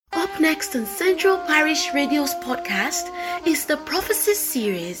Next on Central Parish Radio's podcast is the Prophecy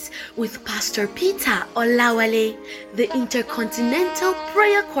Series with Pastor Peter Olawale, the Intercontinental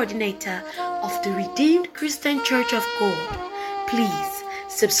Prayer Coordinator of the Redeemed Christian Church of God. Please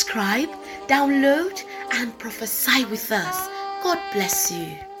subscribe, download, and prophesy with us. God bless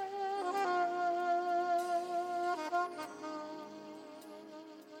you.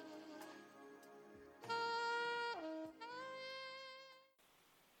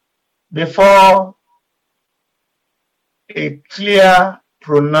 Before a clear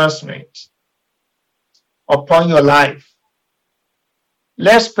pronouncement upon your life,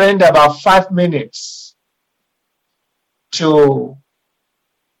 let's spend about 5 minutes to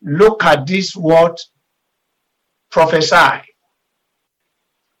look at this word, prophesy.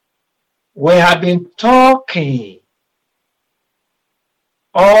 We have been talking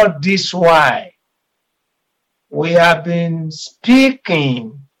all this while. We have been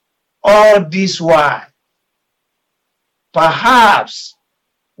speaking all this while. Perhaps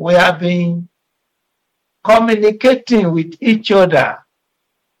we have been communicating with each other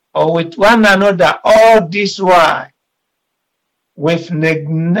or with one another all this while. We've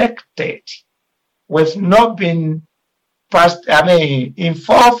neglected, we've not been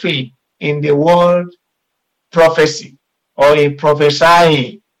involved in the word prophecy or in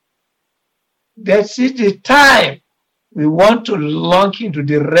prophesying. This is the time we want to launch into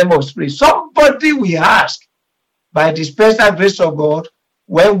the realm of spirit. Somebody we ask, by the special grace of God,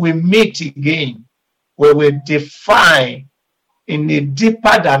 when we meet again, we will define in a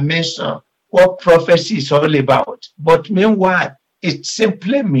deeper dimension what prophecy is all about. But meanwhile, it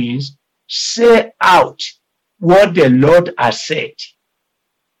simply means say out what the Lord has said.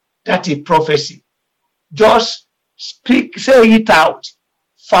 That is prophecy. Just speak, say it out,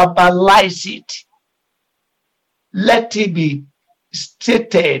 verbalize it. Let it be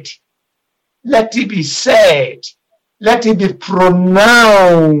stated. Let it be said. Let it be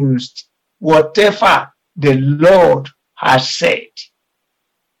pronounced, whatever the Lord has said.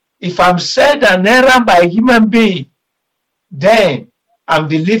 If I'm said an error by a human being, then I'm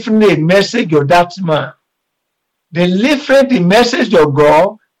delivering a message of that man. Delivering the message of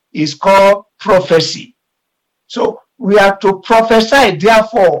God is called prophecy. So we are to prophesy,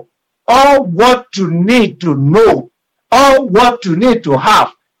 therefore, all what you need to know, all what you need to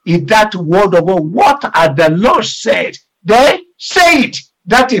have is that word of God. What has the Lord said? Then say it.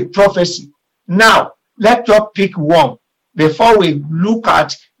 That is prophecy. Now, let's just pick one before we look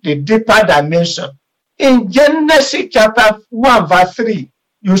at the deeper dimension. In Genesis chapter 1 verse 3,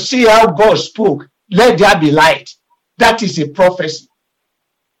 you see how God spoke, let there be light. That is a prophecy.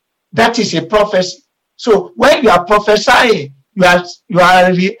 That is a prophecy. So when you are prophesying, you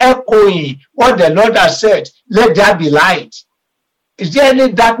are re-echoing what the Lord has said. Let there be light. Is there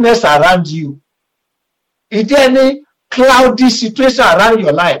any darkness around you? Is there any cloudy situation around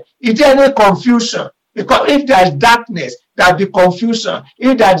your life? Is there any confusion? Because if there is darkness, there will be confusion.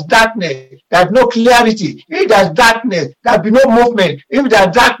 If there is darkness, there is no clarity. If there is darkness, there will be no movement. If there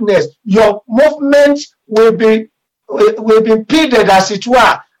is darkness, your movement will be impeded, as it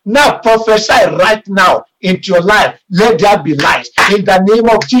were. Now prophesy right now into your life. Let there be light. In the name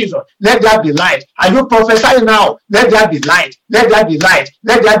of Jesus, let there be light. Are you prophesying now? Let there be light. Let there be light.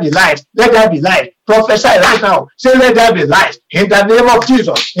 Let there be light. Let there be light. Prophesy right now. Say, let there be light. In the name of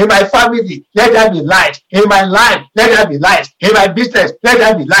Jesus. In my family, let there be light. In my life, let there be light. In my business, let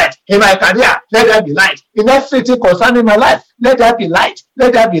there be light. In my career, let there be light. In everything concerning my life, let there be light.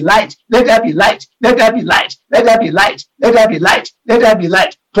 Let there be light. Let there be light. Let there be light. Let there be light. Let there be light. Let there be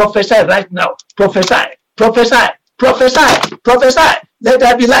light. Prophesy right now. Prophesy. Prophesy. Prophesy. Prophesy. Let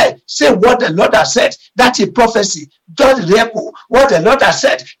there be light. Say what the Lord has said. That's a prophecy. Just echo what the Lord has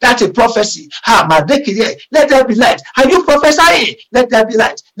said. That's a prophecy. Let there be light. Are you prophesying? Let there be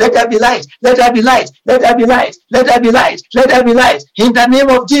light. Let there be light. Let there be light. Let there be light. Let there be light. Let there be light. In the name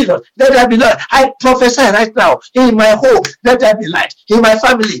of Jesus, let there be light. I prophesy right now. In my home, let there be light. In my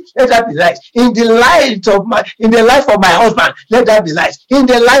family, let there be light. In the life of my husband, let there be light. In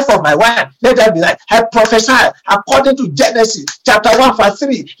the life of my wife, let there be light. I prophesy according to Genesis chapter 1 verse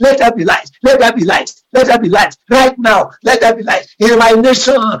 3. Let there be light. Let there be light. Let there be light. Right now, let there be light. In my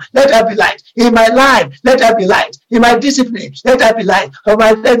nation, let there be light. In my life, let there be light. In my discipline, let there be light. In my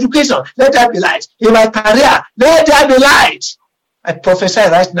education, let there be light. In my career, let there be light. I prophesy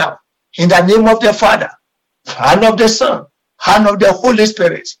right now. In the name of the Father, and of the Son, and of the Holy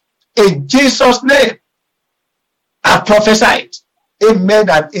Spirit. In Jesus' name, I prophesy it. Amen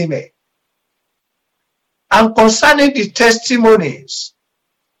and amen. And concerning the testimonies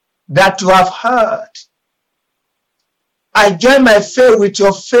that you have heard, I join my faith with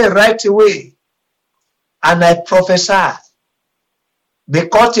your faith right away. And I prophesy,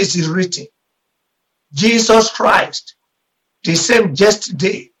 because it is written, Jesus Christ, the same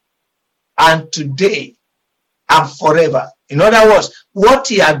yesterday and today and forever. In other words, what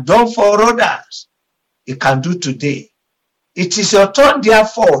he has done for others, he can do today. It is your turn,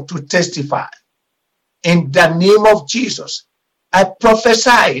 therefore, to testify. In the name of Jesus, I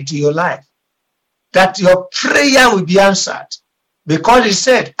prophesy to your life that your prayer will be answered, because he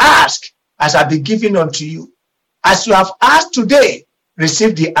said, ask as I be given unto you. As you have asked today,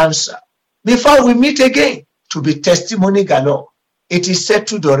 receive the answer. Before we meet again, to be testimony galore. It is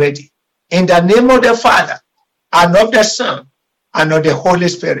settled already. In the name of the Father, and of the Son, and of the Holy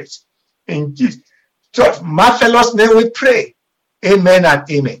Spirit. In Jesus' marvelous name we pray. Amen and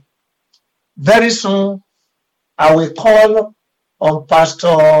amen. Very soon, I will call on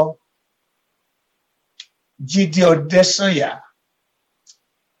Pastor Gideon Desanya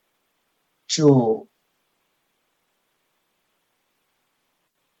to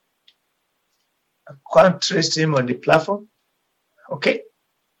can't trace him on the platform. Okay.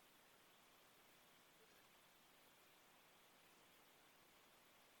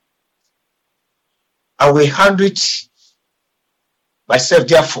 I will handle it myself,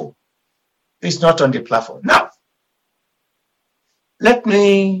 therefore. It's not on the platform. Now, let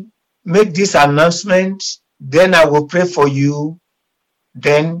me make this announcement, then I will pray for you.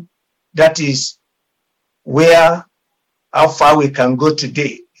 Then that is how far we can go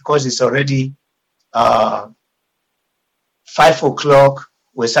today, because it's already 5 o'clock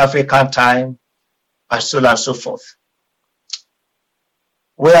West African time, and so on and so forth.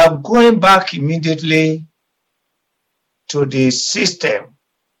 We are going back immediately to the system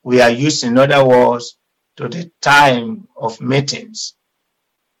we are using, in other words, to the time of meetings.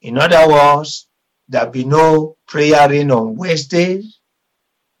 In other words, there'll be no praying on Wednesdays,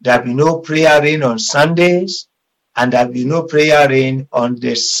 there'll be no praying on Sundays, and there'll be no praying on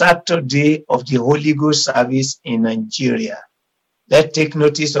the Saturday of the Holy Ghost service in Nigeria. Let's take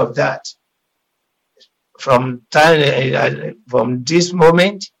notice of that. From this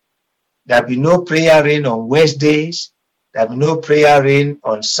moment, there'll be no praying on Wednesdays, there'll be no praying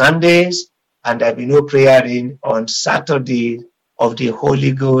on Sundays, and there'll be no praying on Saturday of the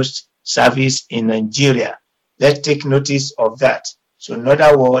Holy Ghost service in Nigeria. Let's take notice of that. So in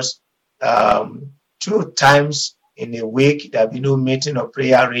other words, 2 times in a week, there'll be no meeting or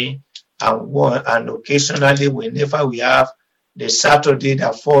praying, and occasionally, whenever we have the Saturday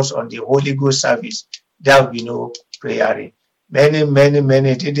that falls on the Holy Ghost service, there will be no praying. Many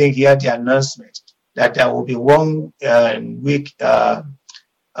didn't hear the announcement that there will be 1 week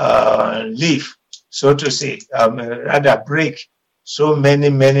leave, so to say, rather break. So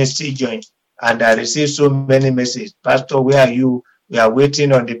many still join, and I received so many messages. Pastor, where are you? We are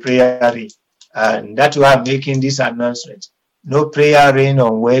waiting on the prayer, and that's why I'm making this announcement. No praying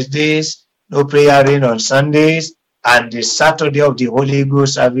on Wednesdays, no praying on Sundays, and the Saturday of the Holy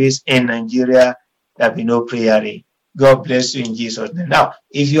Ghost service in Nigeria, there'll be no praying. God bless you in Jesus' name. Now,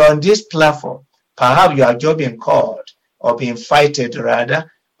 if you're on this platform, perhaps you have just been called or been invited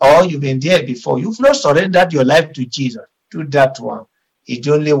rather, or you've been there before. You've not surrendered your life to Jesus. Do that one. It's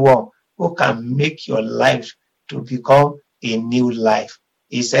the only one who can make your life to become a new life.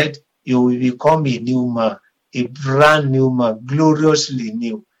 He said, you will become a new man, a brand new man, gloriously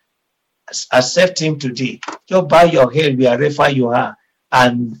new. Accept him today. Just bow your head wherever you are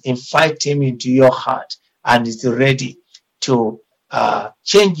and invite him into your heart, and is ready to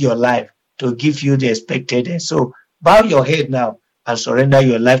change your life, to give you the expected end. So bow your head now and surrender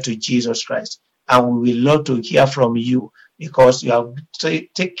your life to Jesus Christ. And we will love to hear from you, because you have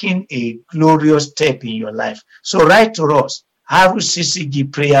taken a glorious step in your life. So write to us,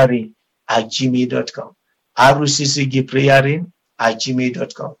 ruccgprayering@gmail.com,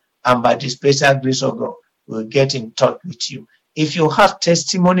 ruccgprayering@gmail.com. And by the special grace of God, we'll get in touch with you. If you have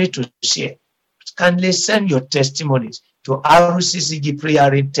testimony to share, kindly send your testimonies to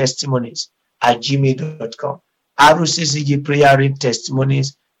ruccgprayering@gmail.com,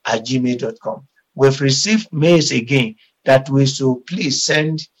 ruccgprayering@gmail.com. We've received mails again that we should please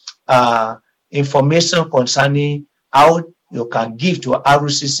send information concerning how you can give to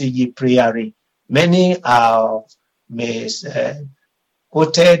RCCG Prayering. Many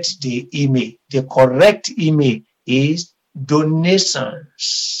quoted the email. The correct email is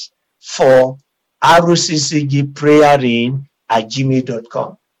donations for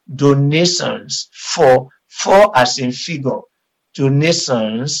ruccgprayering@gmail.com. Donations for as in figure.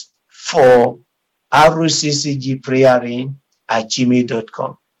 Donations for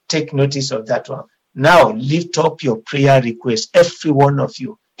ruccgprayering@gmail.com. Take notice of that one. Now lift up your prayer request, every one of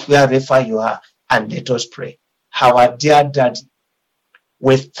you, wherever you are, and let us pray. Our dear Daddy,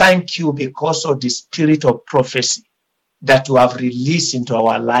 we thank you because of the spirit of prophecy that you have released into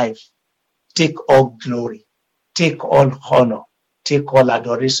our life. Take all glory, take all honor, take all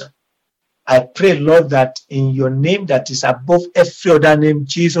adoration. I pray, Lord, that in your name that is above every other name,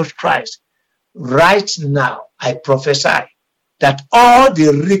 Jesus Christ, right now I prophesy that all the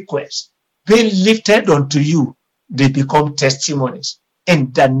requests being lifted unto you, they become testimonies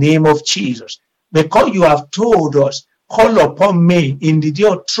in the name of Jesus. Because you have told us, call upon me in the day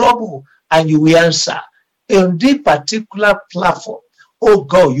of trouble and you will answer. In this particular platform, oh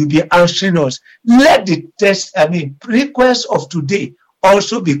God, you'll be answering us. Let the requests of today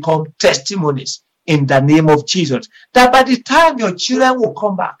also become testimonies in the name of Jesus. That by the time your children will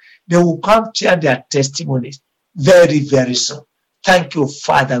come back, they will come share their testimonies very, very soon. Thank you,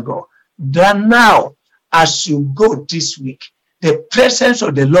 Father God. That now, as you go this week, the presence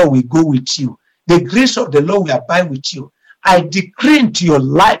of the Lord will go with you. The grace of the Lord will abide with you. I decree into your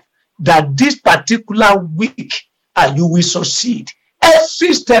life that this particular week you will succeed.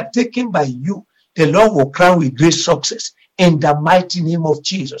 Every step taken by you, the Lord will crown with great success in the mighty name of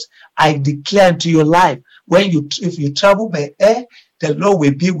Jesus. I declare into your life, if you travel by air, the Lord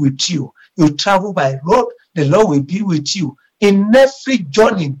will be with you. You travel by road, the Lord will be with you. In every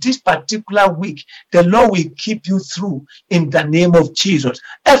journey this particular week, the Lord will keep you through in the name of Jesus.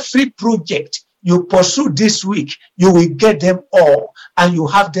 Every project you pursue this week, you will get them all and you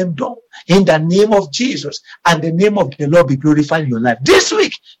have them done in the name of Jesus, and the name of the Lord be glorified in your life. This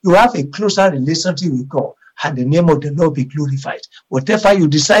week, you have a closer relationship with God and the name of the Lord be glorified. Whatever you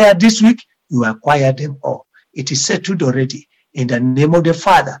desire this week, you acquire them all. It is settled already in the name of the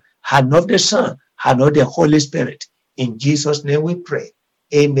Father, and of the Son, and of the Holy Spirit. In Jesus' name we pray.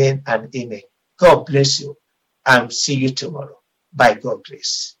 Amen and amen. God bless you and see you tomorrow. By God's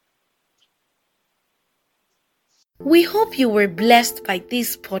grace. We hope you were blessed by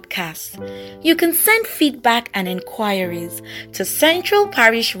this podcast. You can send feedback and inquiries to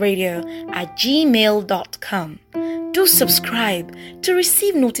centralparishradio@gmail.com. Do subscribe to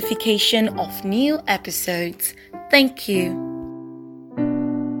receive notification of new episodes. Thank you.